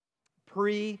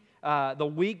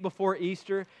the week before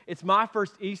Easter. It's my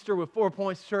first Easter with 4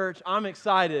 Points Church. I'm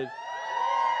excited.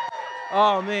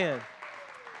 Oh, man.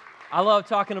 I love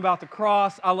talking about the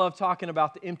cross. I love talking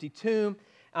about the empty tomb.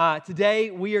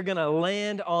 Today, we are going to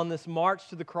land on this march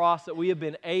to the cross that we have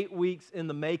been 8 weeks in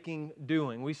the making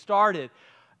doing. We started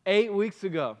 8 weeks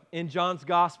ago in John's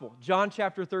Gospel. John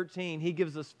chapter 13, he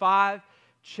gives us 5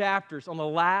 chapters on the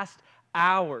last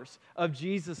hours of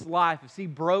Jesus' life as he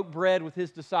broke bread with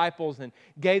his disciples and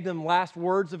gave them last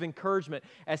words of encouragement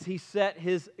as he set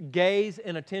his gaze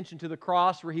and attention to the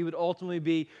cross where he would ultimately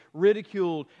be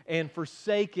ridiculed and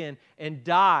forsaken and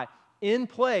die in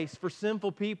place for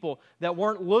sinful people that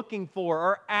weren't looking for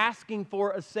or asking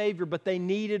for a Savior, but they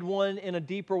needed one in a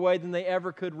deeper way than they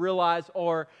ever could realize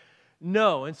or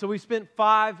know. And so we spent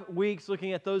 5 weeks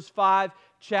looking at those 5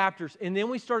 chapters, and then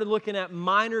we started looking at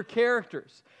minor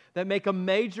characters that make a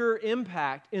major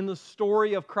impact in the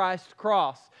story of Christ's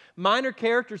cross. Minor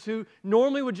characters who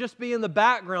normally would just be in the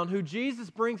background, who Jesus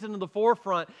brings into the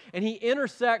forefront, and he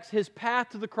intersects his path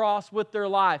to the cross with their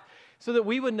life, so that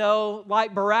we would know,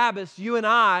 like Barabbas, you and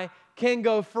I can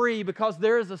go free because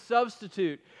there is a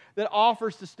substitute that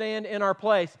offers to stand in our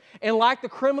place. And like the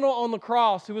criminal on the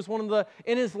cross, who was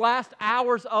in his last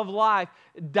hours of life,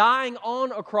 dying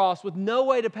on a cross with no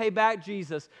way to pay back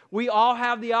Jesus, we all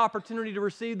have the opportunity to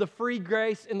receive the free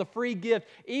grace and the free gift,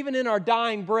 even in our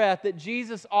dying breath, that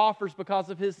Jesus offers because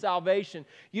of his salvation.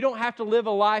 You don't have to live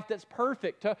a life that's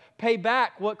perfect to pay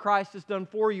back what Christ has done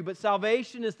for you, but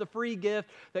salvation is the free gift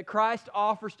that Christ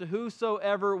offers to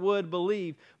whosoever would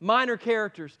believe. Minor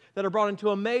characters that are brought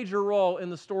into a major role in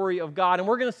the story of God. And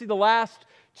we're going to see the last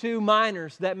 2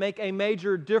 minors that make a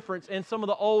major difference in some of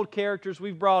the old characters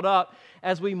we've brought up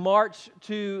as we march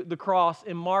to the cross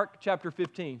in Mark chapter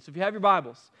 15. So if you have your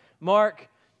Bibles, Mark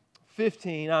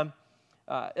 15. I'm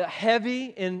heavy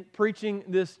in preaching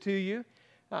this to you.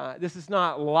 This is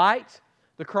not light.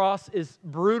 The cross is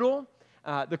brutal.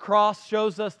 The cross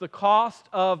shows us the cost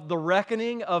of the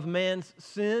reckoning of man's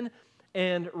sin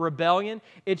and rebellion.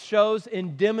 It shows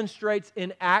and demonstrates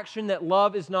in action that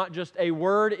love is not just a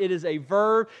word, it is a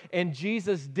verb, and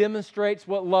Jesus demonstrates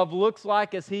what love looks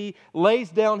like as he lays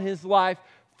down his life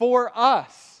for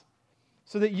us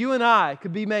so that you and I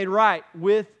could be made right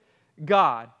with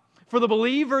God. For the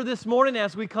believer this morning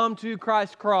as we come to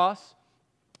Christ's cross,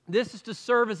 this is to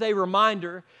serve as a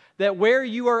reminder that where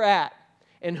you are at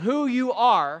and who you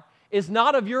are is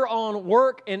not of your own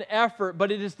work and effort,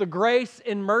 but it is the grace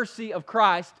and mercy of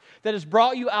Christ that has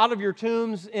brought you out of your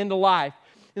tombs into life.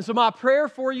 And so my prayer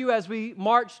for you as we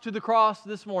march to the cross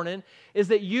this morning is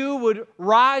that you would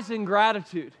rise in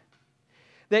gratitude,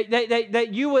 that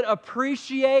you would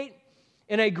appreciate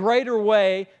in a greater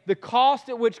way the cost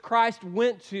at which Christ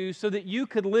went to so that you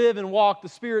could live and walk the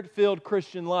Spirit-filled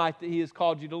Christian life that he has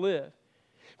called you to live.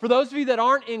 For those of you that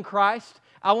aren't in Christ,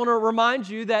 I want to remind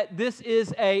you that this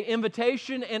is an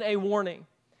invitation and a warning.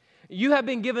 You have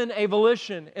been given a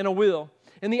volition and a will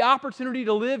and the opportunity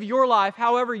to live your life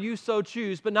however you so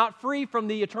choose, but not free from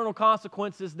the eternal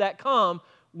consequences that come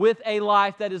with a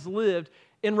life that is lived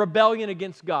in rebellion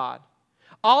against God.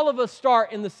 All of us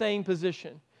start in the same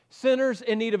position, sinners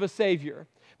in need of a Savior.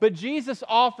 But Jesus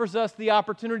offers us the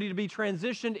opportunity to be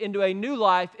transitioned into a new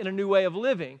life and a new way of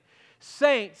living,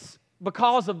 saints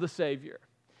because of the Savior.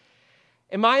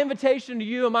 And my invitation to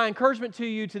you and my encouragement to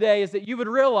you today is that you would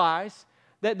realize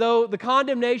that though the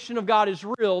condemnation of God is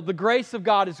real, the grace of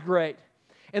God is great.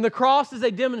 And the cross is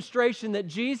a demonstration that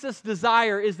Jesus'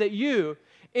 desire is that you,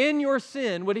 in your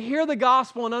sin, would hear the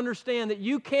gospel and understand that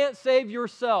you can't save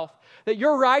yourself, that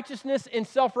your righteousness and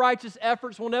self-righteous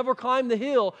efforts will never climb the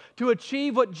hill to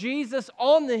achieve what Jesus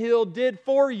on the hill did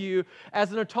for you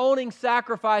as an atoning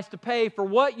sacrifice to pay for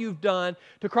what you've done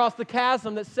to cross the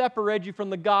chasm that separated you from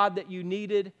the God that you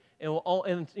needed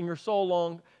and your soul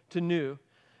longed to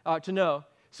know.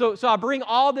 So I bring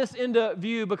all this into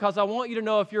view because I want you to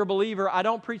know if you're a believer, I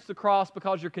don't preach the cross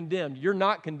because you're condemned. You're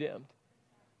not condemned.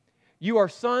 You are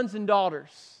sons and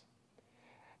daughters.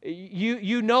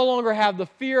 You no longer have the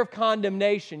fear of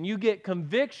condemnation. You get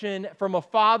conviction from a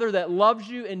Father that loves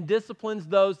you and disciplines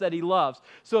those that He loves.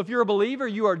 So if you're a believer,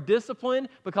 you are disciplined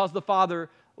because the Father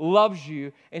loves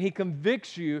you and He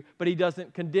convicts you, but He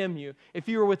doesn't condemn you. If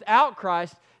you are without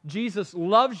Christ, Jesus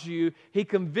loves you. He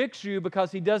convicts you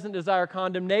because He doesn't desire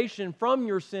condemnation from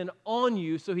your sin on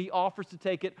you, so He offers to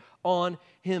take it on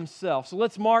Himself. So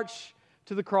let's march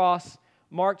to the cross.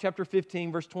 Mark chapter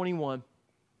 15, verse 21.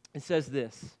 It says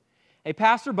this: a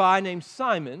passerby named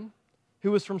Simon,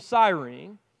 who was from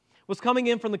Cyrene, was coming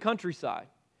in from the countryside.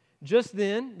 Just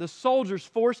then, the soldiers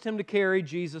forced him to carry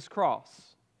Jesus'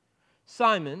 cross.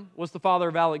 Simon was the father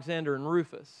of Alexander and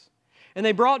Rufus. And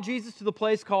they brought Jesus to the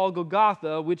place called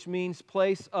Golgotha, which means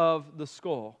place of the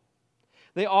skull.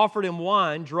 They offered him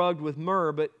wine drugged with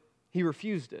myrrh, but he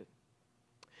refused it.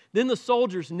 Then the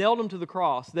soldiers nailed him to the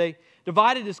cross. They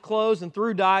divided his clothes and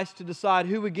threw dice to decide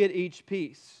who would get each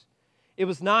piece. It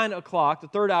was 9 o'clock, the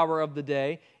third hour of the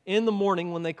day, in the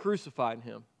morning when they crucified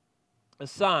him. A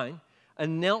sign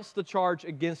announced the charge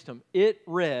against him. It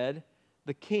read,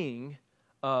 "The King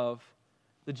of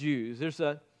the Jews." There's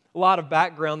a lot of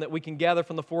background that we can gather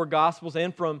from the four Gospels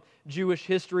and from Jewish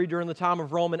history during the time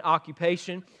of Roman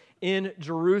occupation in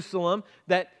Jerusalem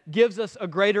that gives us a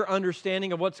greater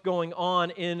understanding of what's going on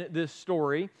in this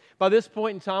story. By this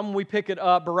point in time, when we pick it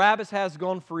up, Barabbas has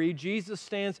gone free. Jesus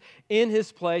stands in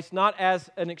his place, not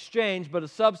as an exchange, but a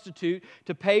substitute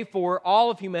to pay for all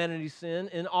of humanity's sin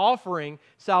in offering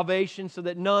salvation so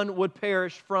that none would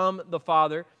perish from the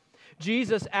Father.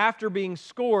 Jesus, after being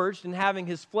scourged and having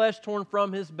his flesh torn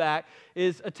from his back,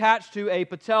 is attached to a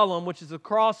patellum, which is a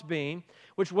crossbeam,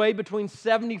 which weighed between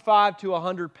 75 to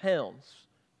 100 pounds.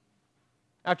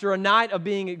 After a night of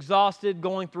being exhausted,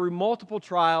 going through multiple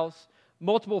trials,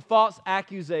 multiple false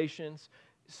accusations,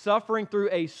 suffering through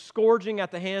a scourging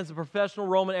at the hands of a professional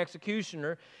Roman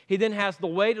executioner, he then has the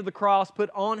weight of the cross put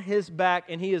on his back,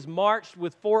 and he is marched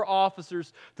with 4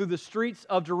 officers through the streets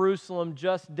of Jerusalem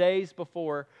just days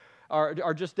before,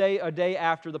 or just a day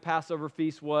after the Passover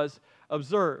feast was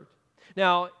observed.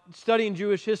 Now, studying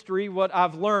Jewish history, what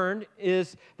I've learned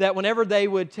is that whenever they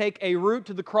would take a route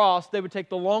to the cross, they would take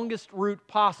the longest route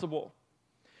possible.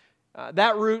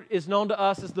 That route is known to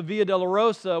us as the Via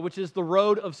Dolorosa, which is the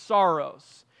Road of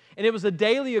Sorrows. And it was a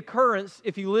daily occurrence,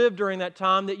 if you lived during that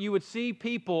time, that you would see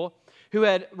people who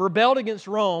had rebelled against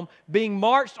Rome being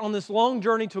marched on this long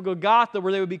journey to Golgotha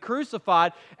where they would be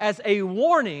crucified as a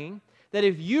warning that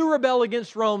if you rebel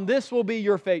against Rome, this will be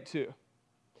your fate too.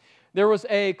 There was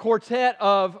a quartet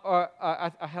of,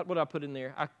 what did I put in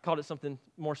there? I called it something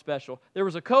more special. There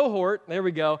was a cohort, there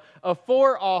we go, of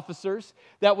 4 officers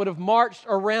that would have marched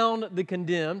around the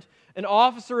condemned, an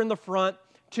officer in the front,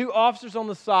 2 officers on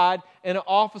the side, and an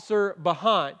officer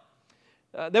behind.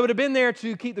 They would have been there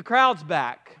to keep the crowds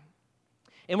back.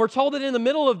 And we're told that in the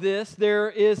middle of this, there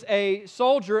is a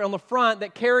soldier on the front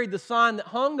that carried the sign that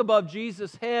hung above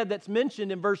Jesus' head that's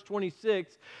mentioned in verse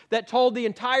 26 that told the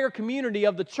entire community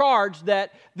of the charge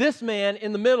that this man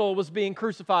in the middle was being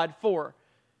crucified for.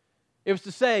 It was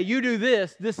to say, you do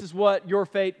this, this is what your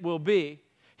fate will be.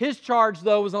 His charge,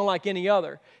 though, was unlike any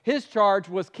other. His charge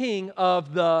was King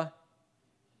of the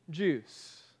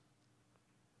Jews.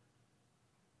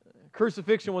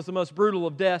 Crucifixion was the most brutal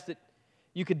of deaths that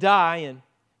you could die, and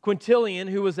Quintilian,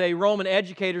 who was a Roman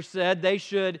educator, said they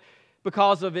should,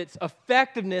 because of its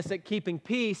effectiveness at keeping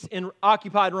peace in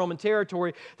occupied Roman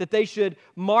territory, that they should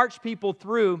march people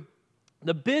through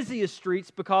the busiest streets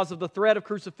because of the threat of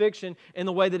crucifixion and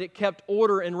the way that it kept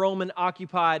order in Roman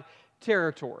occupied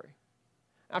territory.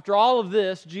 After all of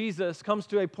this, Jesus comes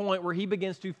to a point where he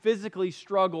begins to physically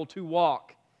struggle to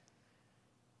walk.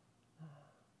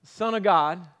 The Son of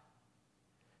God,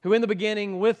 who in the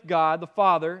beginning with God the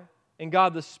Father and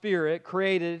God the Spirit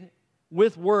created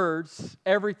with words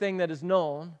everything that is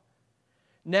known,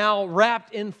 now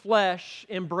wrapped in flesh,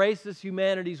 embraces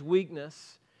humanity's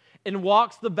weakness and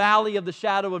walks the valley of the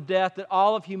shadow of death that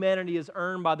all of humanity has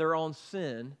earned by their own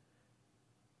sin.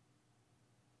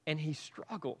 And he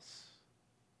struggles.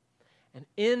 And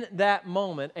in that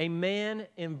moment, a man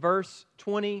in verse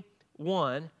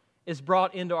 21 is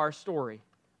brought into our story,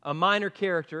 a minor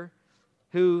character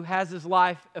who has his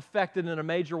life affected in a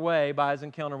major way by his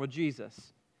encounter with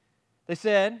Jesus. They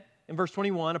said, in verse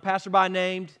 21, a passerby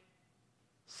named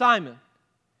Simon,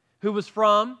 who was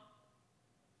from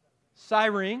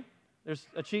Cyrene. There's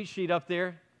a cheat sheet up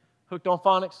there. Hooked on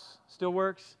Phonics, still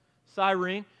works.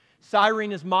 Cyrene.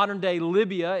 Cyrene is modern-day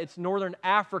Libya. It's northern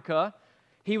Africa.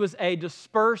 He was a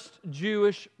dispersed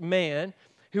Jewish man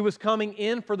who was coming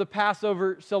in for the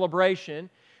Passover celebration.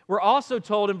 We're also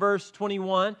told in verse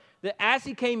 21 that as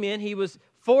he came in, he was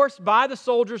forced by the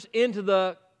soldiers into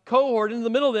the cohort, into the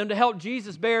middle of them, to help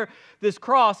Jesus bear this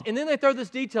cross. And then they throw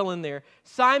this detail in there.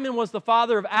 Simon was the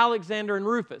father of Alexander and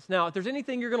Rufus. Now, if there's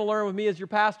anything you're going to learn with me as your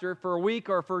pastor for a week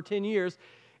or for 10 years,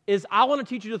 is I want to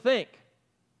teach you to think.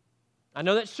 I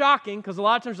know that's shocking because a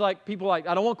lot of times people are like,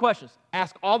 I don't want questions.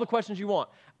 Ask all the questions you want.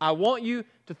 I want you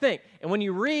to think. And when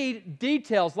you read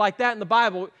details like that in the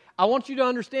Bible, I want you to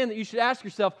understand that you should ask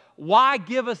yourself, why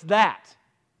give us that?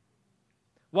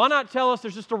 Why not tell us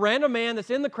there's just a random man that's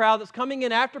in the crowd that's coming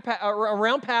in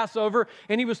around Passover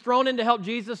and he was thrown in to help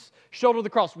Jesus shoulder the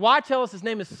cross? Why tell us his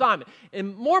name is Simon?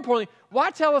 And more importantly, why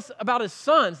tell us about his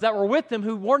sons that were with him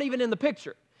who weren't even in the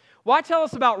picture? Why tell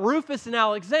us about Rufus and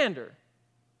Alexander?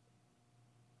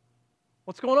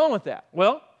 What's going on with that?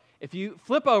 Well, if you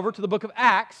flip over to the book of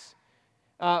Acts,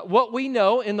 what we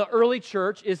know in the early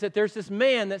church is that there's this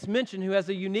man that's mentioned who has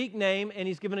a unique name and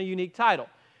he's given a unique title.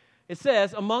 It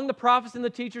says, among the prophets and the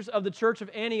teachers of the church of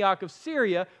Antioch of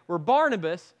Syria were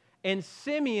Barnabas and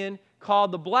Simeon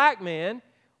called the black man,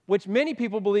 which many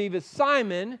people believe is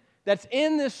Simon, that's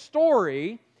in this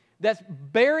story that's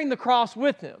bearing the cross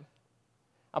with him.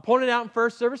 I pointed out in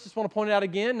first service, just want to point it out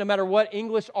again, no matter what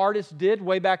English artists did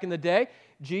way back in the day,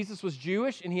 Jesus was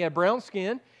Jewish and he had brown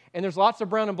skin, and there's lots of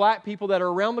brown and black people that are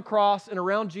around the cross and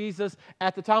around Jesus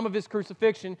at the time of his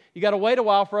crucifixion. You got to wait a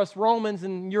while for us Romans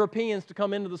and Europeans to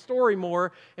come into the story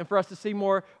more and for us to see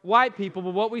more white people,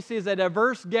 but what we see is a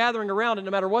diverse gathering around it,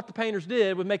 no matter what the painters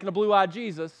did with making a blue-eyed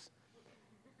Jesus.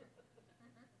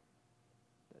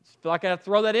 I feel like I have to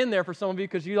throw that in there for some of you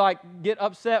because you get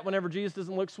upset whenever Jesus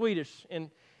doesn't look Swedish, and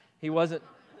he wasn't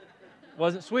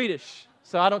Swedish.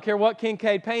 So I don't care what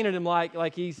Kincaid painted him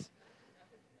like he's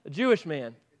a Jewish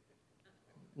man.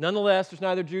 Nonetheless, there's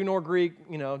neither Jew nor Greek,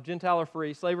 Gentile or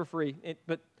free, slave or free.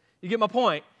 But you get my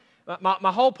point.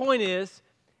 My whole point is,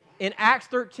 in Acts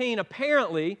 13,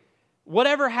 apparently,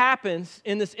 whatever happens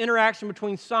in this interaction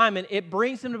between Simon, it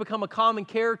brings him to become a common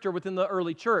character within the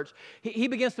early church. He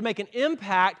begins to make an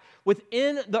impact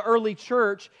within the early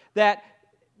church that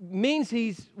means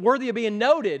he's worthy of being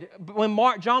noted. When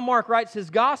John Mark writes his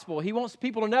gospel, he wants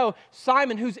people to know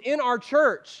Simon, who's in our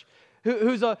church,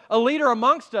 who's a leader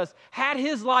amongst us, had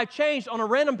his life changed on a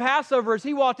random Passover as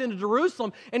he walked into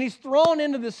Jerusalem, and he's thrown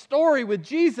into this story with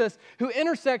Jesus who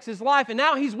intersects his life, and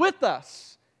now he's with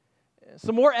us.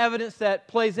 Some more evidence that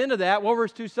plays into that. What were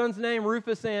his two sons' names?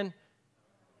 Rufus and...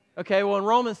 Okay, well, in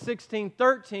Romans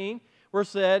 16:13, we're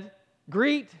said,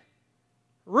 greet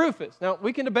Rufus. Now,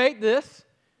 we can debate this.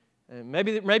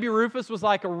 Maybe Rufus was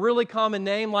like a really common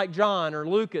name like John or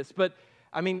Lucas, but,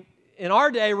 in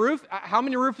our day, how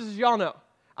many Rufuses y'all know?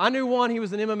 I knew one, he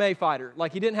was an MMA fighter.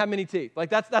 He didn't have many teeth.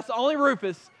 That's the only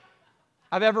Rufus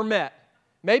I've ever met.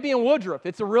 Maybe in Woodruff,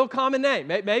 it's a real common name.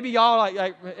 Maybe y'all,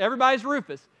 everybody's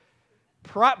Rufus.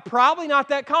 Probably not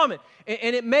that common.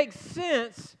 And it makes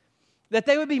sense that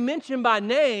they would be mentioned by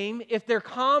name if they're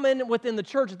common within the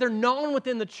church, if they're known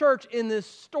within the church in this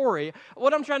story.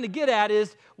 What I'm trying to get at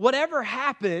is whatever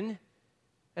happened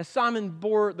as Simon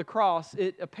bore the cross,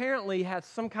 it apparently had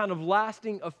some kind of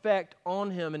lasting effect on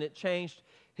him, and it changed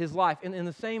his life. And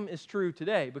the same is true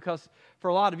today, because for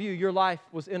a lot of you, your life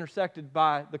was intersected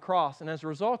by the cross, and as a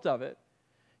result of it,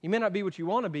 you may not be what you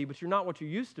want to be, but you're not what you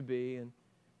used to be, and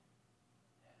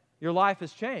your life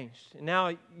has changed. And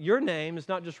now your name is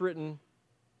not just written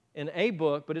in a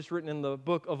book, but it's written in the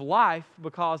book of life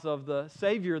because of the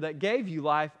Savior that gave you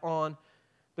life on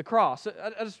the cross.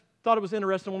 I just thought it was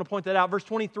interesting. I want to point that out. Verse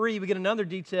 23, we get another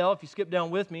detail. If you skip down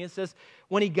with me, it says,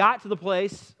 when he got to the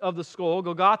place of the skull,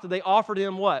 Golgotha, they offered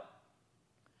him what?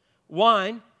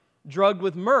 Wine drugged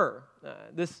with myrrh.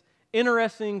 This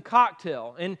interesting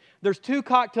cocktail. And there's two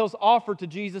cocktails offered to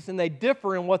Jesus, and they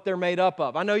differ in what they're made up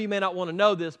of. I know you may not want to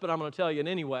know this, but I'm going to tell you it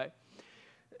anyway.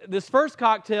 This first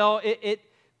cocktail, it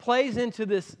plays into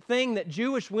this thing that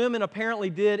Jewish women apparently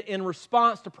did in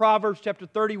response to Proverbs chapter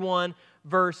 31,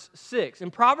 verse 6. In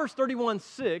Proverbs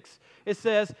 31:6, it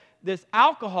says this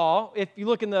alcohol, if you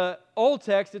look in the Old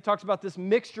text, it talks about this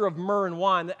mixture of myrrh and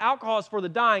wine. The alcohol is for the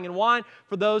dying and wine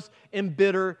for those in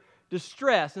bitter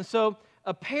distress. And so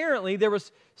apparently there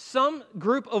was some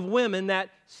group of women that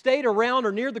stayed around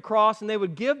or near the cross, and they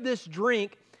would give this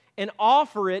drink and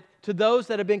offer it to those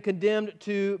that had been condemned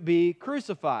to be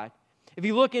crucified. If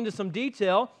you look into some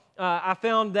detail, I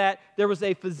found that there was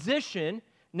a physician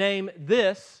named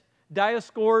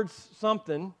Dioscordes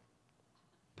something,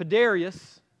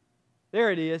 Pedarius,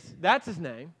 there it is, that's his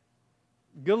name,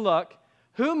 good luck,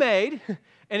 who made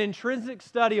an intrinsic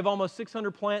study of almost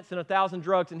 600 plants and 1,000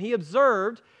 drugs, and he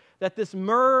observed that this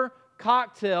myrrh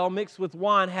cocktail mixed with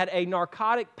wine had a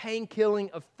narcotic pain-killing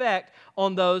effect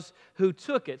on those who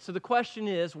took it. So the question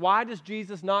is, why does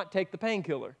Jesus not take the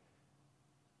painkiller?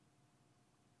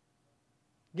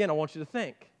 Again, I want you to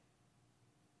think.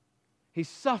 He's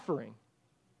suffering.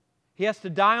 He has to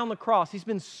die on the cross. He's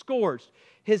been scourged.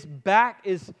 His back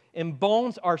and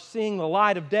bones are seeing the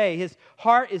light of day. His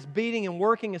heart is beating and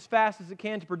working as fast as it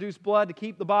can to produce blood to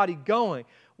keep the body going.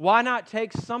 Why not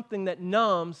take something that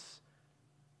numbs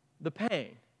the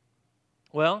pain?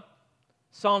 Well,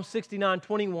 Psalm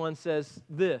 69:21 says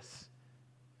this,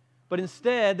 but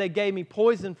instead they gave me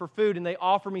poison for food and they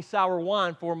offered me sour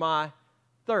wine for my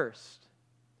thirst.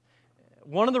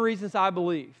 One of the reasons I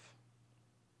believe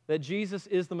that Jesus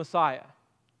is the Messiah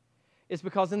is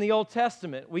because in the Old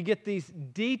Testament we get these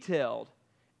detailed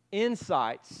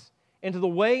insights into the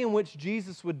way in which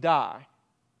Jesus would die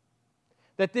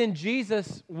that then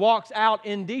Jesus walks out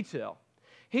in detail.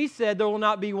 He said there will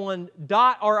not be one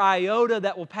dot or iota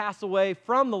that will pass away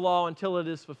from the law until it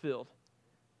is fulfilled.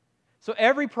 So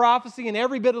every prophecy and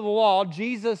every bit of the law,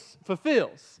 Jesus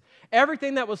fulfills.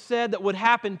 Everything that was said that would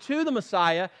happen to the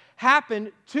Messiah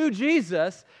happened to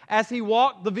Jesus as he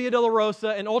walked the Via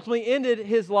Dolorosa and ultimately ended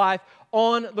his life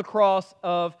on the cross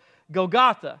of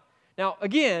Golgotha. Now,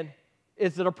 again,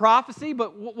 is it a prophecy?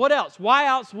 But what else? Why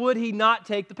else would he not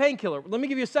take the painkiller? Let me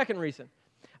give you a second reason.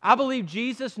 I believe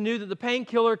Jesus knew that the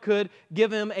painkiller could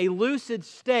give him a lucid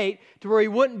state to where he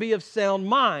wouldn't be of sound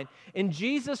mind. And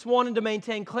Jesus wanted to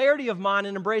maintain clarity of mind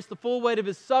and embrace the full weight of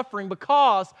his suffering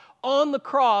because on the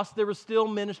cross there was still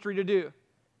ministry to do.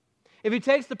 If he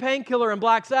takes the painkiller and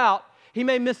blacks out, he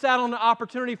may miss out on an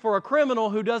opportunity for a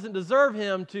criminal who doesn't deserve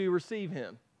him to receive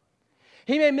him.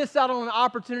 He may miss out on an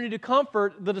opportunity to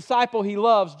comfort the disciple he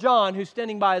loves, John, who's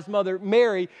standing by his mother,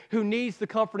 Mary, who needs the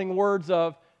comforting words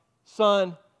of,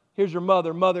 "Son, here's your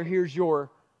mother. Mother, here's your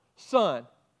son."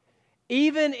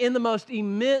 Even in the most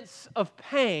immense of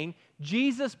pain,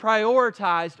 Jesus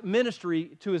prioritized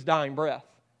ministry to his dying breath.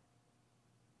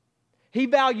 He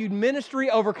valued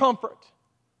ministry over comfort.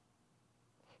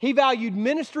 He valued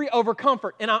ministry over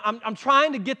comfort. And I'm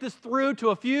trying to get this through to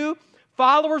a few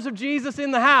followers of Jesus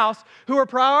in the house who are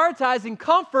prioritizing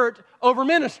comfort over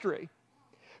ministry,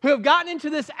 who have gotten into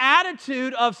this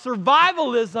attitude of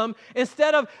survivalism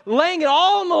instead of laying it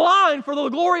all on the line for the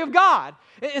glory of God.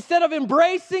 Instead of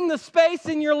embracing the space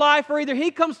in your life where either he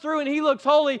comes through and he looks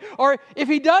holy, or if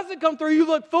he doesn't come through, you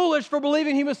look foolish for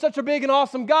believing he was such a big and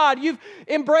awesome God. You've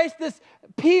embraced this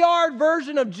PR'd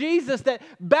version of Jesus that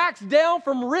backs down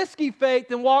from risky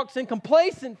faith and walks in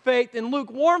complacent faith and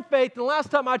lukewarm faith. And last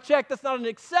time I checked, that's not an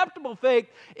acceptable faith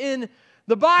in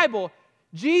the Bible.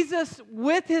 Jesus,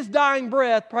 with his dying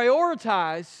breath,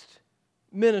 prioritized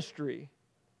ministry.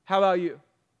 How about you?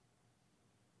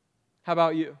 How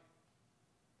about you?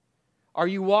 Are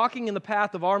you walking in the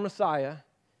path of our Messiah,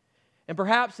 and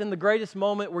perhaps in the greatest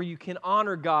moment where you can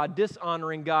honor God,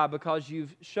 dishonoring God because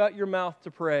you've shut your mouth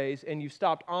to praise and you've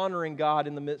stopped honoring God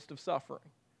in the midst of suffering?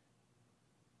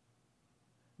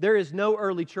 There is no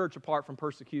early church apart from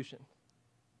persecution.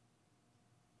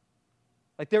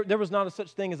 Like there was not a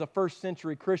such thing as a first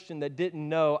century Christian that didn't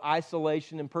know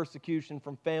isolation and persecution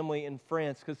from family and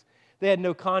friends because they had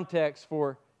no context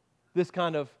for this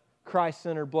kind of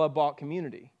Christ-centered, blood-bought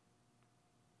community.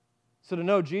 So to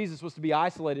know Jesus was to be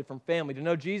isolated from family. To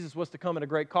know Jesus was to come at a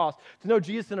great cost. To know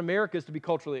Jesus in America is to be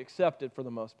culturally accepted for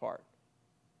the most part.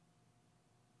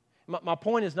 My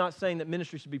point is not saying that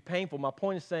ministry should be painful. My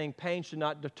point is saying pain should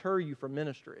not deter you from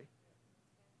ministry.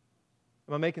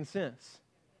 Am I making sense?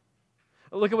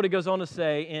 Look at what it goes on to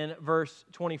say in verse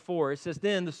 24. It says,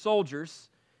 "Then the soldiers,"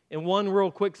 in one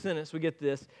real quick sentence we get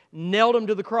this, "nailed him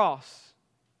to the cross."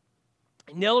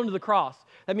 Nailed him to the cross.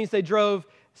 That means they drove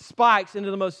spikes into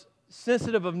the most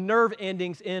sensitive of nerve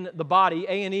endings in the body.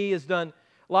 A&E has done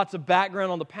lots of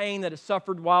background on the pain that is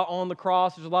suffered while on the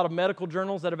cross. There's a lot of medical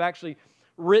journals that have actually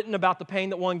written about the pain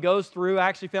that one goes through. I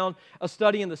actually found a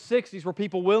study in the 60s where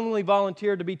people willingly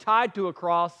volunteered to be tied to a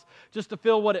cross just to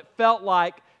feel what it felt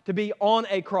like to be on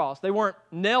a cross. They weren't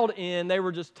nailed in, they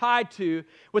were just tied to.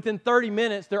 Within 30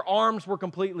 minutes, their arms were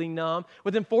completely numb.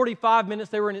 Within 45 minutes,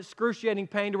 they were in excruciating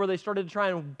pain to where they started to try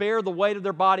and bear the weight of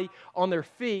their body on their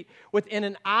feet. Within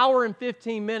an hour and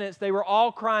 15 minutes, they were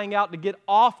all crying out to get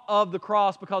off of the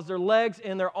cross because their legs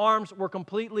and their arms were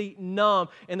completely numb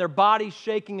and their bodies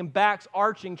shaking and backs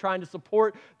arching, trying to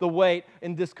support the weight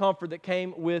and discomfort that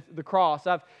came with the cross.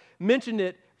 I've mentioned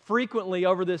it frequently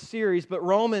over this series, but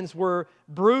Romans were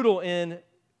brutal in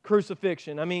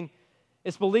crucifixion. I mean,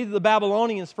 it's believed that the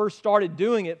Babylonians first started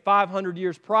doing it 500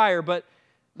 years prior, but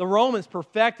the Romans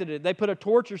perfected it. They put a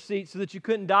torture seat so that you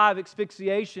couldn't die of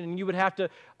asphyxiation and you would have to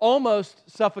almost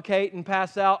suffocate and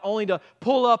pass out, only to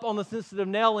pull up on the sensitive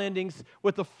nail endings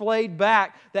with the flayed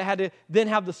back that had to then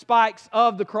have the spikes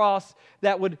of the cross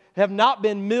that would have not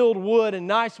been milled wood and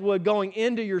nice wood going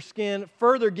into your skin,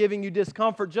 further giving you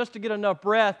discomfort just to get enough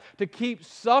breath to keep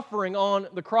suffering on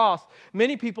the cross.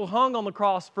 Many people hung on the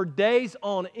cross for days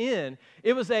on end.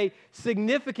 It was a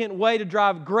significant way to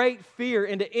drive great fear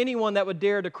into anyone that would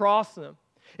dare to cross them.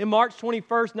 In March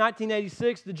 21st,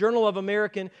 1986, the Journal of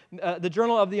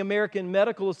the American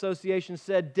Medical Association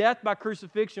said death by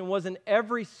crucifixion was in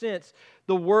every sense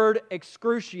the word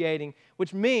excruciating,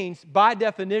 which means, by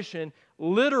definition,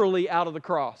 literally out of the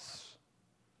cross.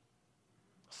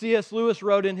 C.S. Lewis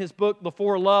wrote in his book, The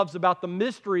Four Loves, about the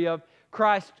mystery of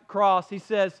Christ's cross. He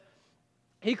says,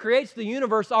 He creates the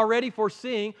universe already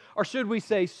foreseeing, or should we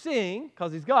say seeing,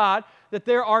 because He's God, that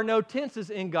there are no tenses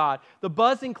in God. The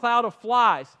buzzing cloud of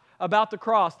flies, about the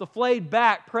cross, the flayed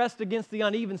back pressed against the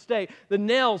uneven state, the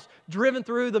nails driven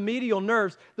through the medial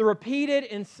nerves, the repeated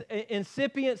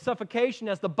incipient suffocation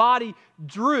as the body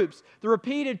droops, the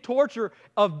repeated torture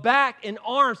of back and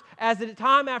arms as it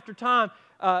time after time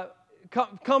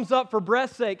comes up for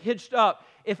breath's sake, hitched up.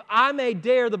 If I may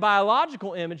dare the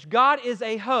biological image, God is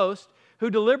a host who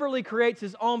deliberately creates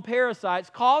his own parasites,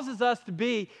 causes us to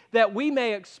be that we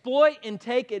may exploit and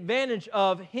take advantage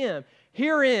of him.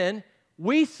 Herein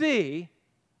we see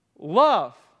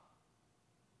love.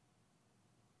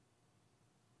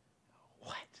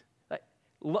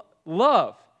 What?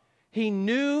 Love. He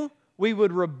knew we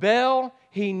would rebel.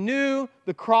 He knew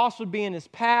the cross would be in his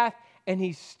path, and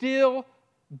he still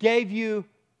gave you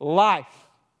life.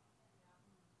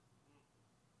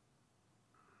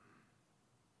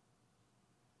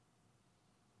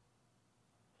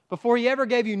 Before he ever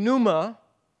gave you pneuma,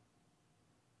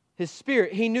 his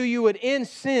spirit, he knew you would in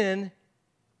sin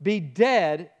be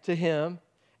dead to him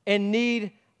and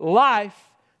need life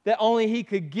that only he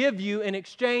could give you in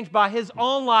exchange by his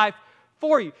own life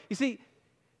for you. You see,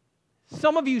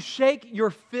 some of you shake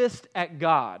your fist at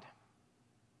God.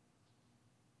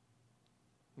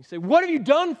 You say, what have you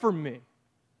done for me?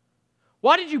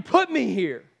 Why did you put me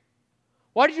here?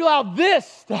 Why did you allow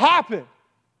this to happen?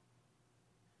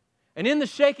 And in the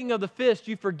shaking of the fist,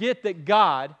 you forget that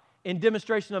God, in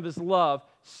demonstration of his love,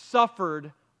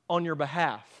 suffered on your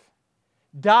behalf,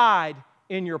 died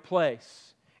in your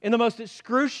place, in the most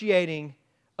excruciating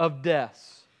of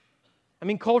deaths. I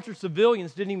mean, cultured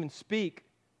civilians didn't even speak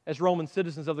as Roman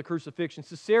citizens of the crucifixion.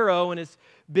 Cicero, in his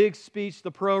big speech, the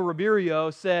Pro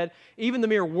Ruberio, said, even the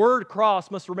mere word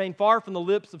cross must remain far from the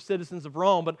lips of citizens of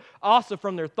Rome, but also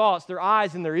from their thoughts, their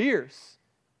eyes, and their ears.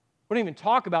 We don't even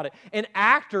talk about it. An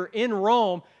actor in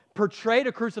Rome portrayed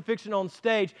a crucifixion on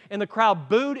stage, and the crowd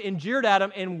booed and jeered at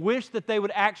him and wished that they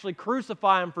would actually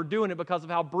crucify him for doing it because of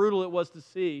how brutal it was to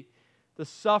see the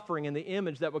suffering and the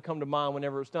image that would come to mind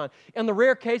whenever it was done. In the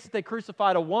rare case that they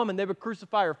crucified a woman, they would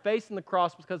crucify her face in the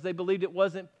cross because they believed it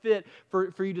wasn't fit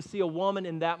for you to see a woman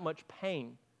in that much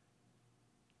pain.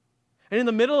 And in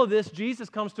the middle of this, Jesus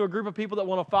comes to a group of people that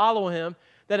want to follow him,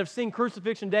 that have seen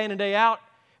crucifixion day in and day out,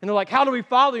 and they're like, how do we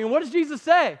follow you? And what does Jesus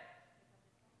say?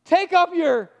 Take up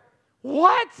your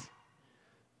what?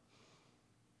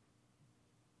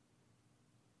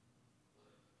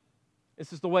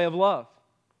 This is the way of love.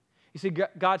 You see,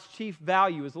 God's chief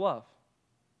value is love.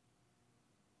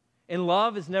 And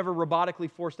love is never robotically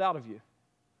forced out of you.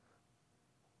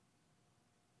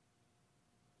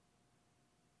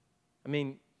 I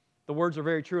mean, the words are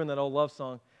very true in that old love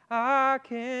song. I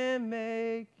can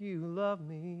make you love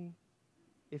me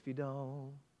if you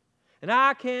don't. And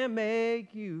I can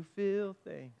make you feel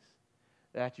things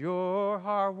that your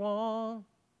heart wants.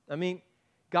 I mean,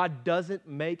 God doesn't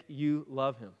make you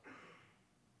love him.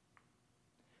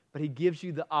 But he gives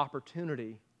you the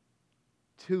opportunity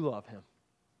to love him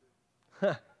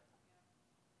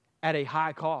at a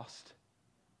high cost.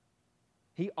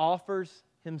 He offers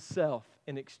himself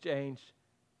in exchange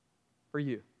for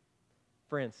you.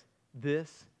 Friends,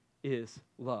 this is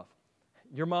love.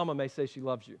 Your mama may say she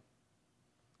loves you.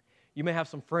 You may have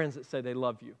some friends that say they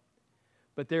love you.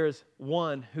 But there is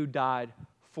one who died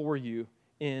for you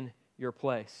in your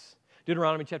place.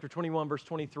 Deuteronomy chapter 21, verse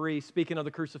 23, speaking of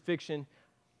the crucifixion,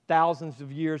 thousands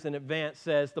of years in advance,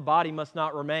 says, the body must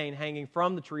not remain hanging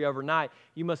from the tree overnight.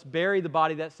 You must bury the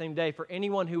body that same day, for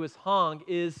anyone who is hung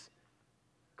is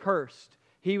cursed.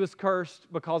 He was cursed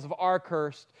because of our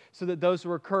curse, so that those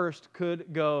who are cursed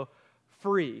could go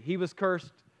free. He was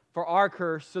cursed for our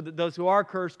curse, so that those who are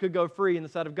cursed could go free in the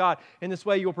sight of God. In this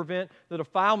way, you will prevent the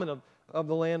defilement of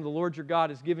the land the Lord your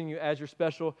God is giving you as your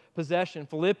special possession.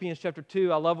 Philippians chapter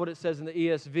 2, I love what it says in the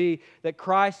ESV, that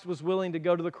Christ was willing to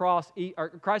go to the cross, or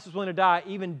Christ was willing to die,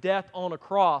 even death on a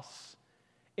cross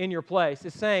in your place.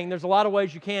 It's saying there's a lot of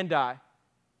ways you can die.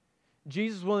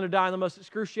 Jesus was willing to die in the most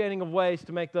excruciating of ways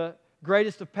to make the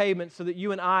greatest of payments so that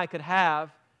you and I could have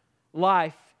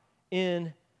life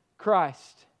in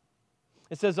Christ.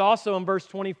 It says also in verse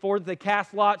 24 that they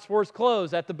cast lots for his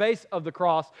clothes at the base of the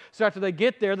cross. So after they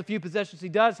get there, the few possessions he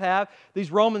does have,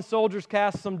 these Roman soldiers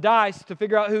cast some dice to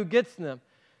figure out who gets them.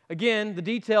 Again, the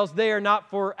details there not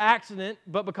for accident,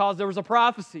 but because there was a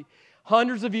prophecy.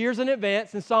 Hundreds of years in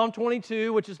advance in Psalm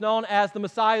 22, which is known as the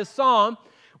Messiah's Psalm,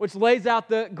 which lays out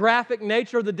the graphic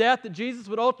nature of the death that Jesus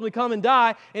would ultimately come and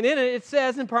die. And in it, it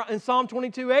says in Psalm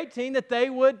 22:18 that they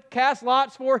would cast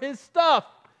lots for his stuff.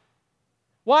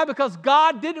 Why? Because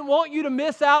God didn't want you to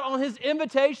miss out on his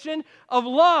invitation of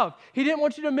love. He didn't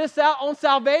want you to miss out on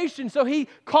salvation, so he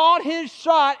called his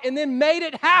shot and then made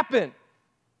it happen.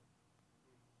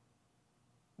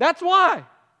 That's why.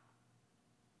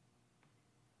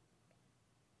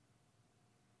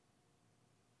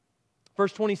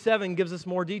 Verse 27 gives us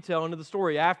more detail into the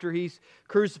story. After he's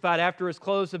crucified, after his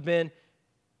clothes have been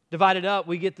divided up,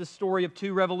 we get the story of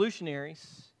two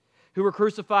revolutionaries who were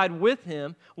crucified with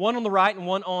him, one on the right and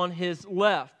one on his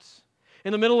left.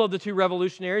 In the middle of the two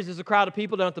revolutionaries is a crowd of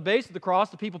people down at the base of the cross,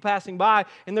 the people passing by,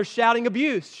 and they're shouting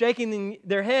abuse, shaking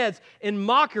their heads in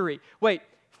mockery. Wait,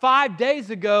 5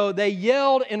 days ago, they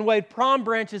yelled and waved palm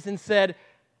branches and said,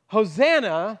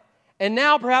 Hosanna, and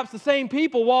now perhaps the same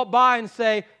people walk by and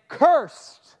say,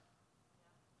 cursed.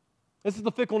 This is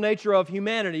the fickle nature of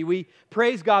humanity. We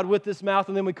praise God with this mouth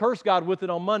and then we curse God with it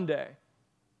on Monday.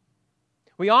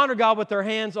 We honor God with our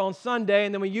hands on Sunday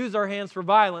and then we use our hands for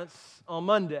violence on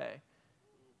Monday.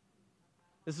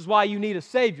 This is why you need a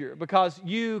Savior, because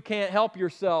you can't help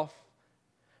yourself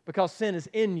because sin is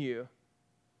in you.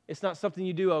 It's not something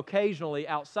you do occasionally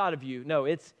outside of you. No,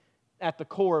 it's at the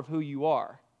core of who you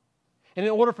are. And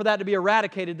in order for that to be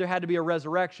eradicated, there had to be a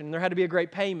resurrection. There had to be a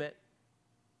great payment.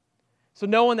 So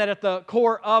knowing that at the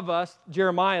core of us,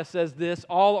 Jeremiah says this,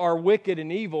 all are wicked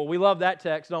and evil. We love that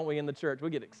text, don't we, in the church? We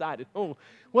get excited. Oh,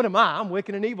 what am I? I'm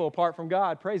wicked and evil apart from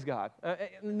God. Praise God.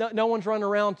 No one's running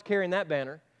around carrying that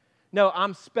banner. No,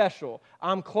 I'm special.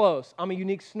 I'm close. I'm a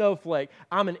unique snowflake.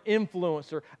 I'm an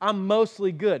influencer. I'm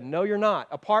mostly good. No, you're not.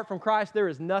 Apart from Christ, there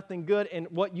is nothing good, and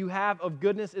what you have of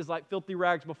goodness is like filthy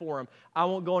rags before Him. I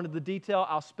won't go into the detail.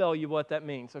 I'll spell you what that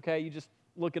means, okay? You just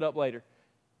look it up later.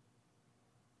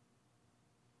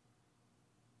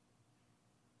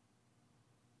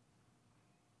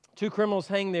 Two criminals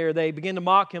hang there. They begin to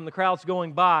mock him. The crowd's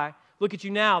going by. Look at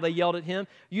you now, they yelled at him.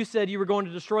 You said you were going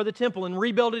to destroy the temple and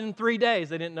rebuild it in 3 days.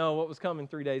 They didn't know what was coming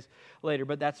 3 days later,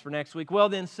 but that's for next week. Well,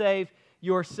 then save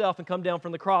yourself and come down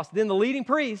from the cross. Then the leading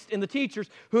priests and the teachers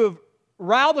who have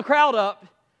riled the crowd up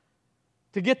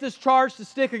to get this charge to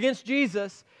stick against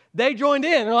Jesus, they joined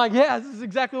in. They're like, yeah, this is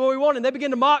exactly what we want. And they begin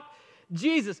to mock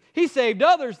Jesus. He saved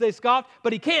others, they scoffed,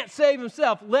 but He can't save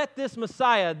Himself. Let this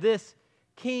Messiah, this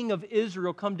King of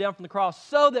Israel, come down from the cross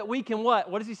so that we can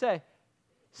what? What does He say?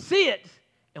 See it.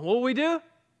 And what will we do?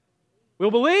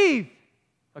 We'll believe.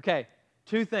 Okay,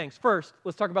 two things. First,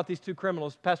 let's talk about these two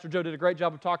criminals. Pastor Joe did a great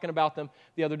job of talking about them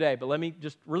the other day, but let me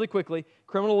just really quickly,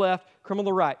 criminal left,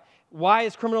 criminal right. Why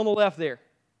is criminal on the left there?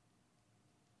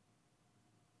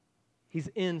 He's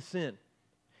in sin.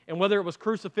 And whether it was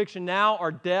crucifixion now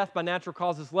or death by natural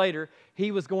causes later,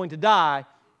 he was going to die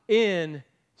in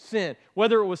sin.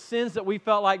 Whether it was sins that we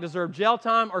felt like deserved jail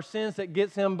time or sins that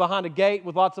gets him behind a gate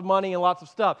with lots of money and lots of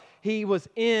stuff. He was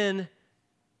in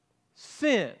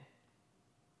sin.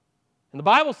 And the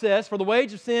Bible says, for the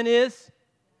wage of sin is,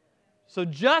 so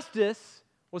justice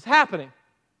was happening.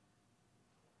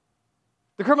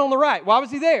 The criminal on the right, why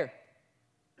was he there?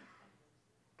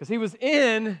 Because he was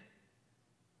in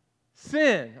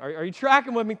sin. Are you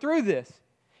tracking with me through this?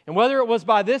 And whether it was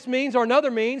by this means or another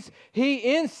means,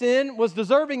 he in sin was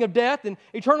deserving of death and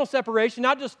eternal separation,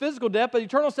 not just physical death, but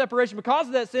eternal separation because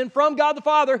of that sin from God the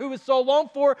Father, who is so longed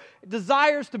for,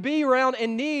 desires to be around,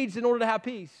 and needs in order to have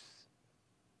peace.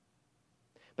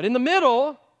 But in the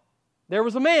middle, there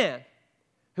was a man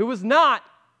who was not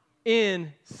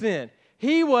in sin.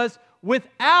 He was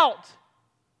without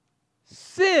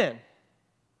sin.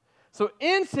 So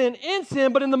in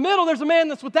sin, but in the middle, there's a man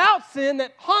that's without sin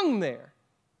that hung there.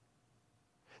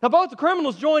 Now, both the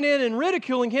criminals join in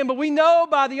ridiculing him, but we know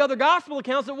by the other gospel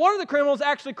accounts that one of the criminals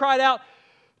actually cried out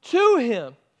to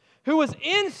him, who was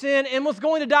in sin and was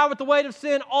going to die with the weight of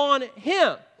sin on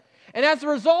him. And as a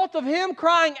result of him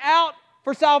crying out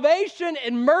for salvation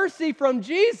and mercy from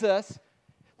Jesus,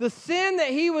 the sin that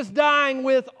he was dying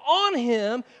with on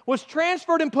him was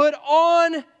transferred and put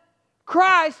on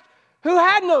Christ, who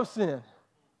had no sin.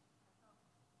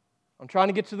 I'm trying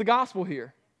to get to the gospel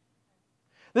here.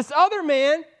 This other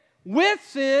man with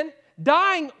sin,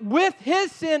 dying with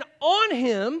his sin on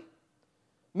him,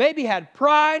 maybe had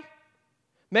pride,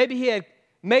 maybe he had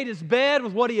made his bed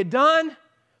with what he had done,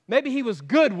 maybe he was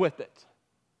good with it.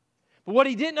 But what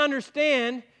he didn't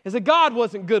understand is that God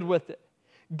wasn't good with it.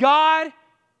 God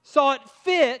saw it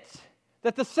fit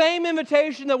that the same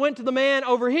invitation that went to the man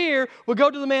over here would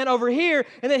go to the man over here,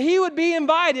 and that he would be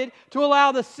invited to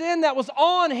allow the sin that was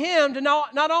on him to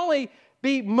not only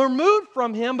be removed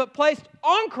from him, but placed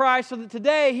on Christ so that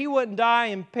today he wouldn't die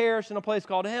and perish in a place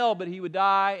called hell, but he would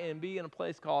die and be in a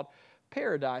place called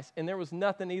paradise. And there was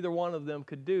nothing either one of them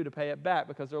could do to pay it back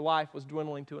because their life was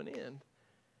dwindling to an end.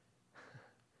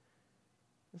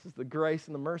 This is the grace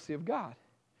and the mercy of God.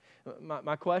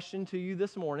 My question to you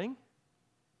this morning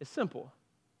is simple.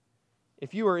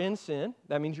 If you are in sin,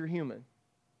 that means you're human.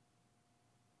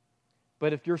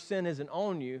 But if your sin isn't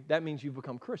on you, that means you've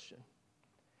become Christian.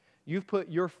 You've put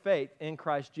your faith in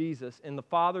Christ Jesus, and the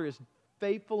Father is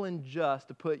faithful and just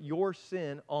to put your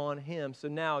sin on him. So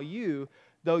now you,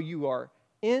 though you are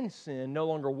in sin, no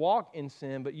longer walk in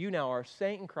sin, but you now are a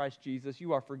saint in Christ Jesus.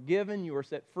 You are forgiven, you are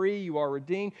set free, you are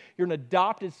redeemed. You're an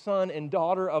adopted son and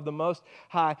daughter of the Most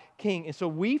High King. And so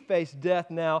we face death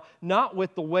now, not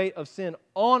with the weight of sin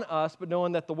on us, but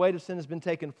knowing that the weight of sin has been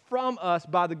taken from us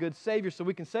by the good Savior. So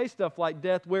we can say stuff like,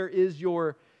 death, where is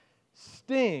your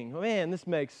sting? Man, this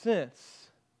makes sense.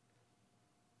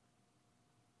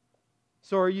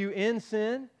 So are you in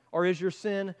sin, or is your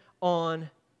sin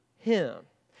on him?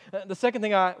 The second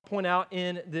thing I point out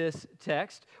in this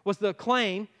text was the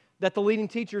claim that the leading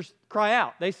teachers cry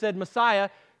out. They said, Messiah,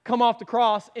 come off the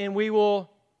cross and we will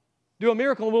do a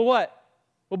miracle and we'll what?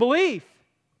 We'll believe.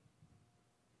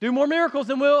 Do more miracles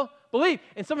and we'll believe.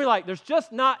 And some of you are like, there's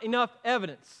just not enough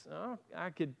evidence. Oh, I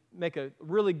could make a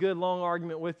really good long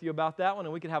argument with you about that one,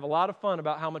 and we could have a lot of fun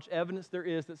about how much evidence there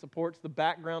is that supports the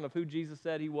background of who Jesus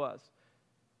said he was.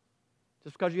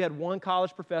 Just because you had one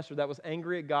college professor that was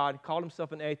angry at God, called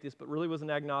himself an atheist, but really was an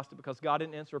agnostic because God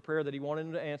didn't answer a prayer that he wanted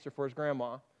him to answer for his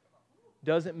grandma,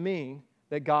 doesn't mean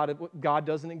that God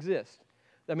doesn't exist.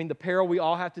 I mean, the peril we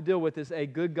all have to deal with is a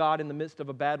good God in the midst of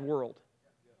a bad world.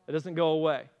 It doesn't go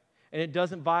away. And it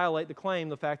doesn't violate the claim,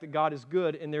 the fact that God is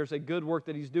good and there's a good work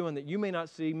that he's doing that you may not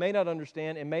see, may not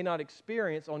understand, and may not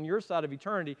experience on your side of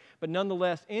eternity. But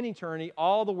nonetheless, in eternity,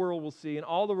 all the world will see and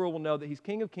all the world will know that he's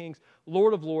King of kings,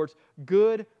 Lord of lords,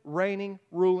 good, reigning,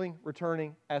 ruling,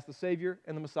 returning as the Savior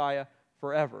and the Messiah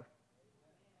forever.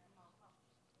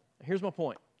 Here's my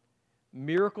point.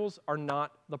 Miracles are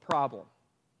not the problem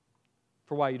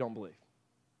for why you don't believe.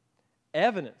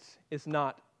 Evidence is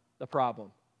not the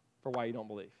problem for why you don't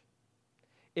believe.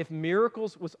 If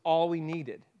miracles was all we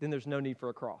needed, then there's no need for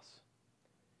a cross.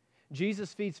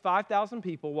 Jesus feeds 5,000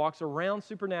 people, walks around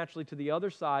supernaturally to the other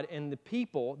side, and the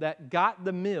people that got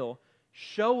the meal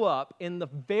show up, and the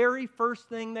very first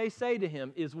thing they say to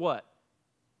him is what?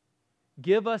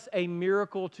 Give us a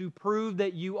miracle to prove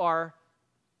that you are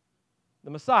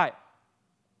the Messiah.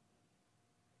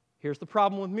 Here's the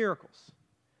problem with miracles.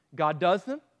 God does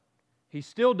them. He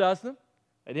still does them.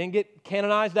 They didn't get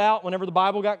canonized out whenever the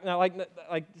Bible got, like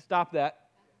stop that.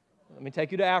 Let me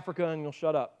take you to Africa and you'll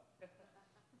shut up.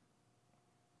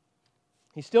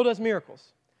 He still does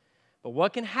miracles. But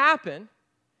what can happen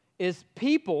is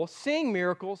people seeing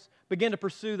miracles begin to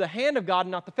pursue the hand of God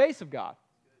and not the face of God.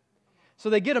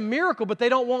 So they get a miracle, but they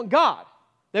don't want God.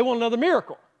 They want another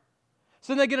miracle.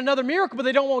 So then they get another miracle, but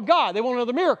they don't want God. They want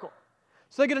another miracle.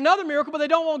 So they get another miracle, but they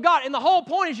don't want God. And the whole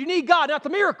point is you need God, not the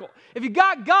miracle. If you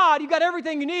got God, you got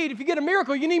everything you need. If you get a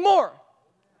miracle, you need more.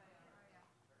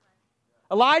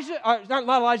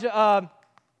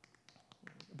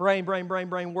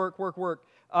 Work.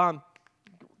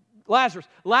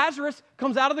 Lazarus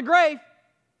comes out of the grave.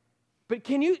 But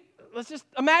let's just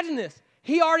imagine this.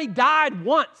 He already died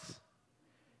once.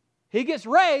 He gets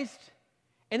raised,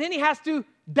 and then he has to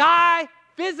die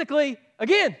physically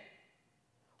again.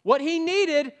 What he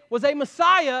needed was a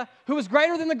Messiah who was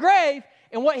greater than the grave,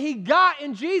 and what he got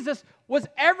in Jesus was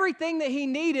everything that he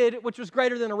needed, which was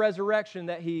greater than a resurrection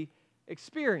that he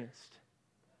experienced.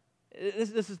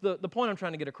 This is the point I'm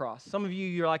trying to get across. Some of you,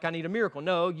 you're like, I need a miracle.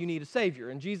 No, you need a Savior,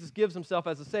 and Jesus gives himself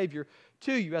as a Savior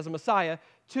to you, as a Messiah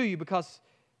to you, because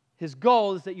his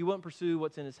goal is that you wouldn't pursue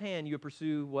what's in his hand, you would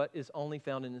pursue what is only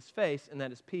found in his face, and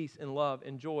that is peace and love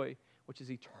and joy, which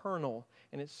is eternal,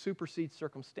 and it supersedes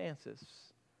circumstances.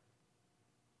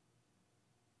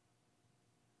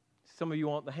 Some of you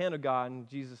want the hand of God, and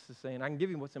Jesus is saying, I can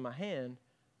give you what's in my hand.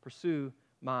 Pursue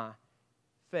my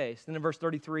face. Then in verse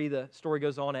 33, the story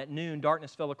goes on. At noon,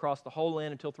 darkness fell across the whole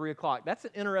land until 3 o'clock. That's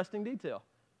an interesting detail.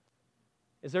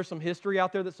 Is there some history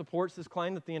out there that supports this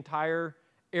claim that the entire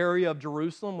area of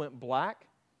Jerusalem went black?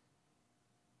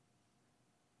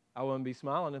 I wouldn't be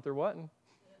smiling if there wasn't.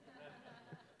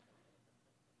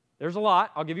 There's a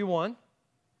lot. I'll give you one.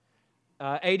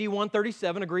 AD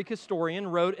 137, a Greek historian,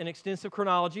 wrote an extensive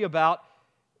chronology about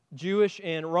Jewish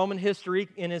and Roman history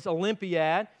in his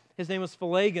Olympiad. His name was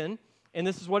Phlegon, and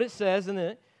this is what it says in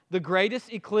it. The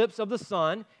greatest eclipse of the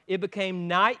sun, it became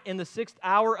night in the 6th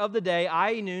hour of the day,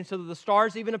 i.e. noon, so that the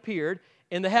stars even appeared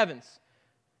in the heavens.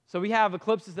 So we have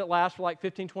eclipses that last for like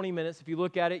 15, 20 minutes. If you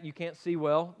look at it, you can't see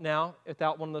well now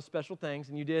without one of those special things,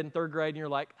 and you did in 3rd grade, and you're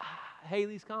like,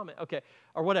 Halley's Comet, okay,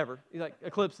 or whatever. You're like,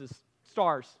 eclipses,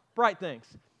 stars, bright things.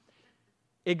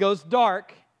 It goes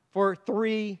dark for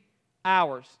 3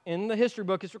 hours. In the history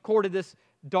book, it's recorded this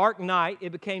dark night.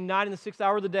 It became night in the 6th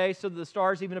hour of the day, so that the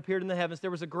stars even appeared in the heavens.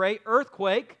 There was a great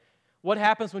earthquake. What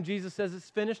happens when Jesus says it's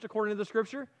finished according to the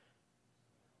Scripture?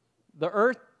 The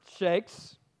earth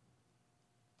shakes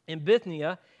in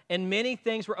Bithynia, and many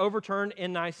things were overturned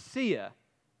in Nicaea.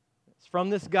 It's from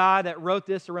this guy that wrote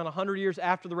this around 100 years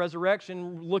after the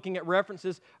resurrection, looking at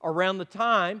references around the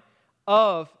time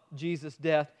of Jesus'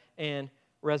 death and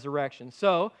resurrection.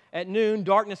 So, at noon,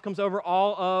 darkness comes over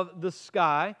all of the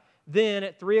sky. Then,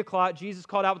 at 3 o'clock, Jesus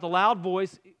called out with a loud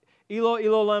voice, Eloi,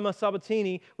 Eloi, lema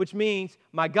sabachthani, which means,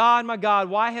 my God,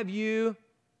 why have you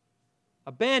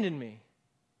abandoned me,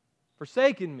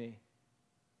 forsaken me?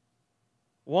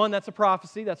 One, that's a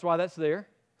prophecy. That's why that's there.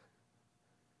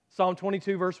 Psalm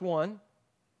 22, verse 1.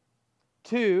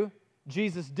 2,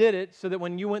 Jesus did it so that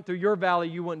when you went through your valley,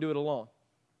 you wouldn't do it alone.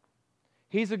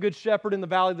 He's a good shepherd in the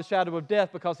valley of the shadow of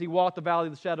death because he walked the valley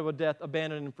of the shadow of death,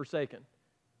 abandoned and forsaken.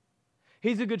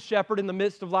 He's a good shepherd in the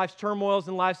midst of life's turmoils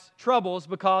and life's troubles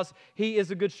because he is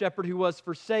a good shepherd who was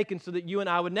forsaken so that you and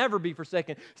I would never be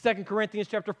forsaken. 2 Corinthians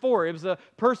chapter 4, it was a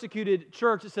persecuted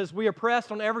church. It says, we are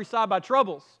pressed on every side by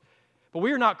troubles, but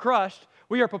we are not crushed.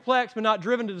 We are perplexed, but not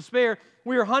driven to despair.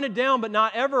 We are hunted down, but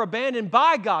not ever abandoned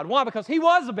by God. Why? Because he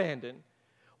was abandoned.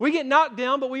 We get knocked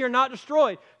down, but we are not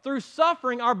destroyed. Through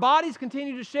suffering, our bodies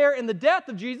continue to share in the death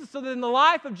of Jesus so that in the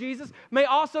life of Jesus may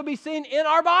also be seen in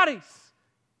our bodies.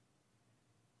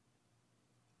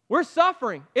 We're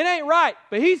suffering. It ain't right,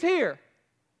 but he's here.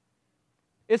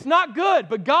 It's not good,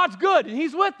 but God's good, and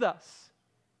he's with us.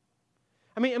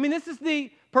 I mean, this is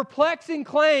the perplexing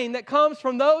claim that comes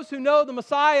from those who know the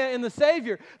Messiah and the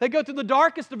Savior. They go through the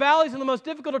darkest of valleys and the most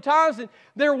difficult of times, and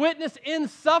their witness in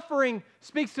suffering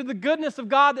speaks to the goodness of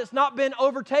God that's not been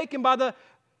overtaken by the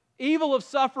evil of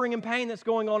suffering and pain that's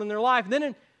going on in their life.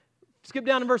 Then skip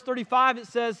down to verse 35, it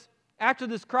says, after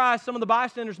this cry, some of the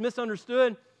bystanders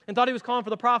misunderstood and thought he was calling for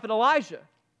the prophet Elijah,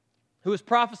 who was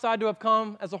prophesied to have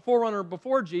come as a forerunner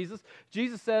before Jesus.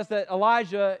 Jesus says that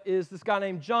Elijah is this guy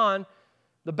named John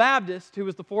the Baptist, who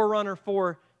was the forerunner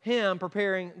for him,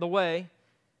 preparing the way.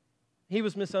 He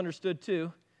was misunderstood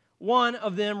too. One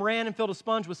of them ran and filled a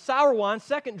sponge with sour wine,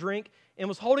 second drink, and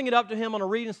was holding it up to him on a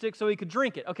reeding stick so he could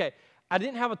drink it. Okay, I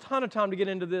didn't have a ton of time to get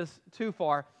into this too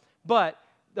far, but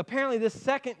apparently this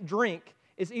second drink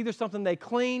is either something they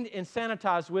cleaned and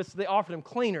sanitized with, so they offered him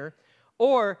cleaner,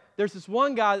 or there's this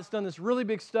one guy that's done this really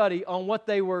big study on what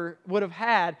they would have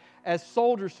had as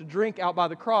soldiers to drink out by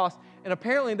the cross, and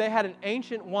apparently they had an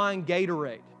ancient wine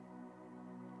Gatorade,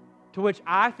 to which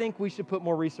I think we should put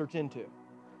more research into.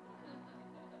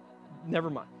 Never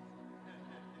mind.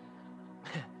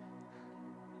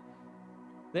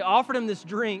 They offered him this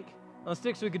drink on a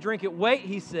stick so he could drink it. Wait,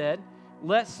 he said,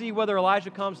 let's see whether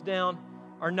Elijah comes down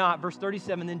or not. Verse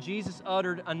 37, then Jesus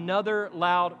uttered another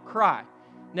loud cry.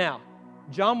 Now,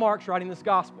 John Mark's writing this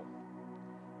gospel.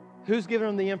 Who's giving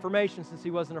him the information since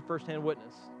he wasn't a first-hand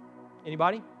witness?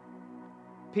 Anybody?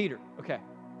 Peter. Okay.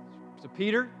 So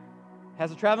Peter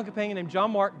has a traveling companion named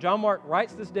John Mark. John Mark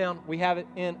writes this down. We have it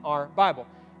in our Bible.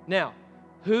 Now,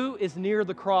 who is near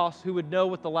the cross who would know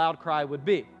what the loud cry would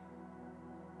be?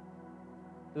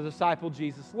 The disciple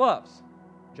Jesus loves.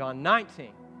 John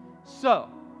 19. So,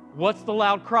 what's the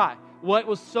loud cry? What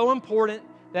was so important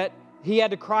that he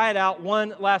had to cry it out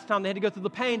one last time? They had to go through the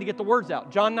pain to get the words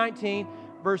out. John 19,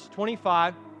 verse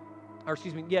 25,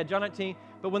 John 19.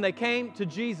 But when they came to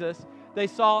Jesus, they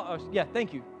saw,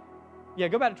 thank you. Yeah,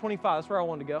 go back to 25. That's where I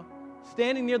wanted to go.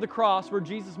 Standing near the cross were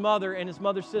Jesus' mother and his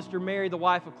mother's sister, Mary, the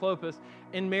wife of Clopas,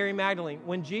 and Mary Magdalene.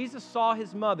 When Jesus saw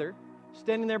his mother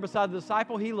standing there beside the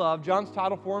disciple he loved, John's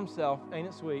title for himself, ain't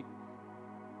it sweet?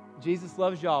 Jesus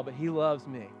loves y'all, but he loves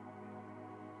me.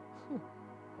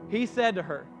 He said to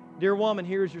her, dear woman,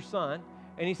 here is your son.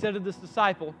 And he said to this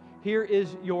disciple, here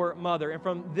is your mother. And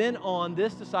from then on,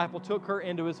 this disciple took her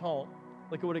into his home.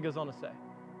 Look at what it goes on to say.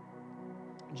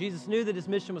 Jesus knew that his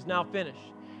mission was now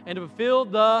finished. And to fulfill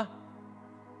the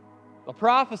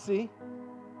prophecy,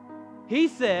 he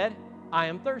said, I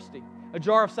am thirsty. A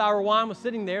jar of sour wine was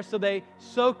sitting there, so they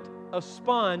soaked a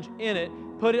sponge in it,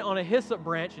 put it on a hyssop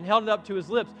branch, and held it up to his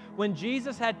lips. When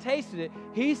Jesus had tasted it,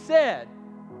 he said,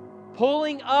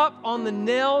 pulling up on the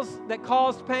nails that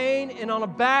caused pain and on a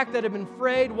back that had been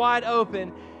frayed wide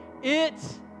open, it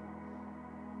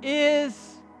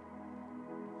is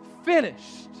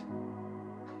finished.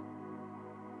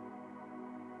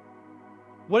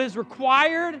 What is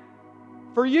required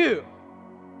for you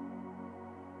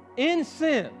in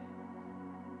sin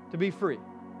to be free?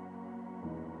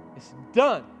 It's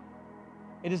done.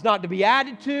 It is not to be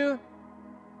added to.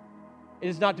 It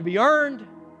is not to be earned.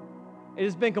 It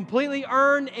has been completely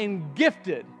earned and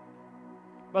gifted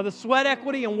by the sweat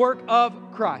equity and work of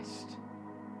Christ.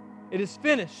 It is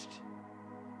finished.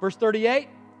 Verse 38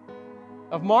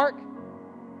 of Mark,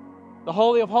 the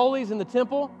Holy of Holies in the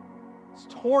temple is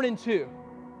torn in two.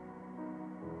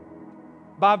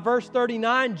 By verse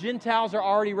 39, Gentiles are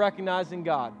already recognizing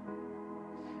God.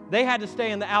 They had to stay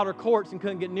in the outer courts and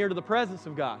couldn't get near to the presence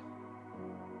of God.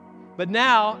 But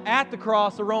now, at the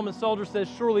cross, the Roman soldier says,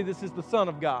 surely this is the Son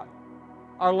of God.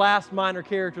 Our last minor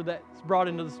character that's brought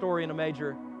into the story in a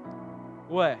major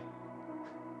way.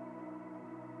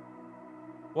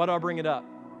 Why do I bring it up?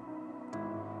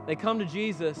 They come to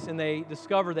Jesus and they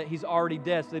discover that He's already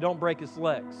dead, so they don't break His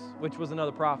legs, which was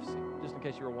another prophecy, just in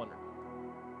case you were wondering.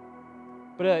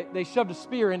 But they shoved a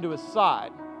spear into His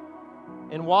side,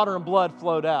 and water and blood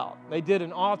flowed out. They did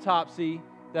an autopsy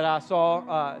that I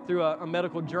saw through a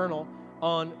medical journal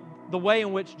on the way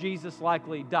in which Jesus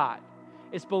likely died.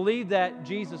 It's believed that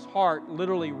Jesus' heart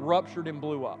literally ruptured and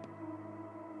blew up.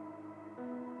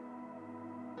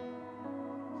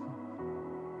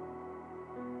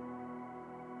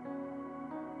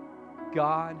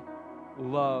 God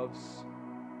loves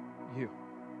you.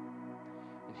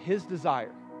 And His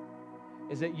desire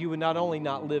is that you would not only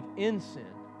not live in sin,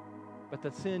 but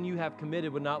the sin you have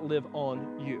committed would not live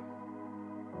on you.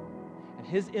 And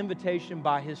His invitation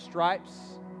by His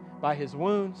stripes, by His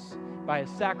wounds, by His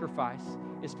sacrifice,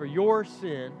 is for your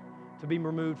sin to be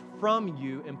removed from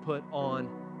you and put on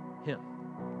Him.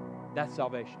 That's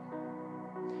salvation.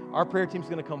 Our prayer team is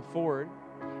going to come forward.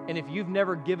 And if you've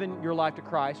never given your life to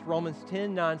Christ, Romans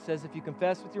 10:9 says, if you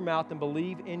confess with your mouth and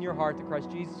believe in your heart that Christ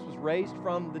Jesus was raised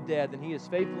from the dead, then He is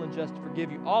faithful and just to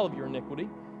forgive you all of your iniquity,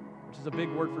 which is a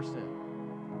big word for sin.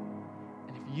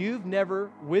 And if you've never,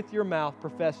 with your mouth,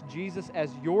 professed Jesus as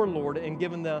your Lord and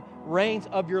given the reins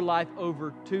of your life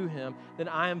over to Him, then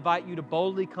I invite you to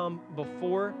boldly come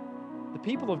before the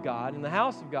people of God in the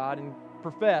house of God and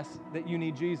profess that you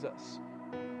need Jesus.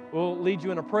 We'll lead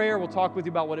you in a prayer. We'll talk with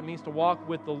you about what it means to walk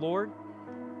with the Lord.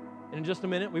 And in just a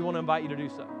minute, we want to invite you to do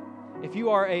so. If you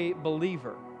are a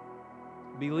believer,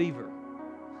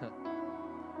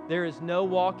 there is no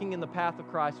walking in the path of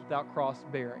Christ without cross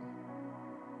bearing.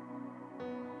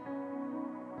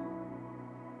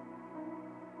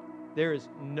 There is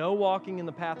no walking in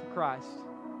the path of Christ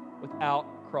without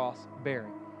cross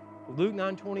bearing. Luke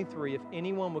 9:23, if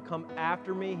anyone will come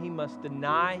after me, he must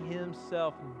deny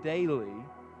himself daily,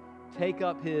 take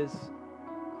up his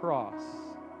cross,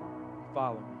 and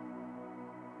follow me.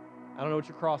 I don't know what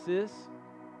your cross is,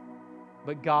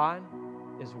 but God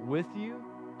is with you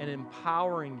and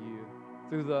empowering you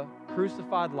through the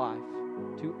crucified life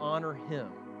to honor Him.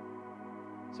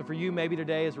 So for you, maybe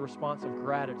today is a response of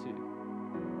gratitude.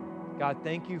 God,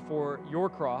 thank you for your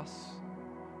cross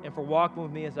and for walking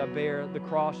with me as I bear the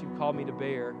cross you've called me to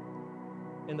bear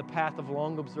in the path of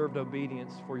long-observed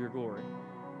obedience for your glory.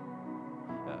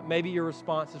 Maybe your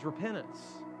response is repentance.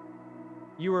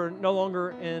 You are no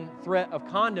longer in threat of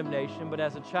condemnation, but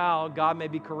as a child, God may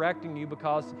be correcting you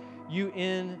because you,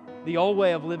 in the old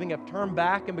way of living, have turned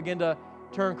back and begin to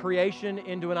turn creation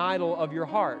into an idol of your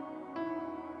heart.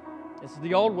 This is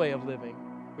the old way of living.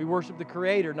 We worship the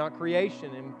Creator, not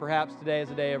creation, and perhaps today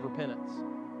is a day of repentance.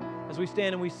 As we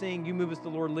stand and we sing, you move as the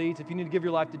Lord leads. If you need to give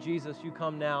your life to Jesus, you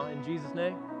come now. In Jesus'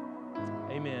 name,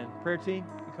 amen. Prayer team,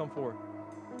 you come forward.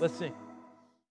 Let's sing.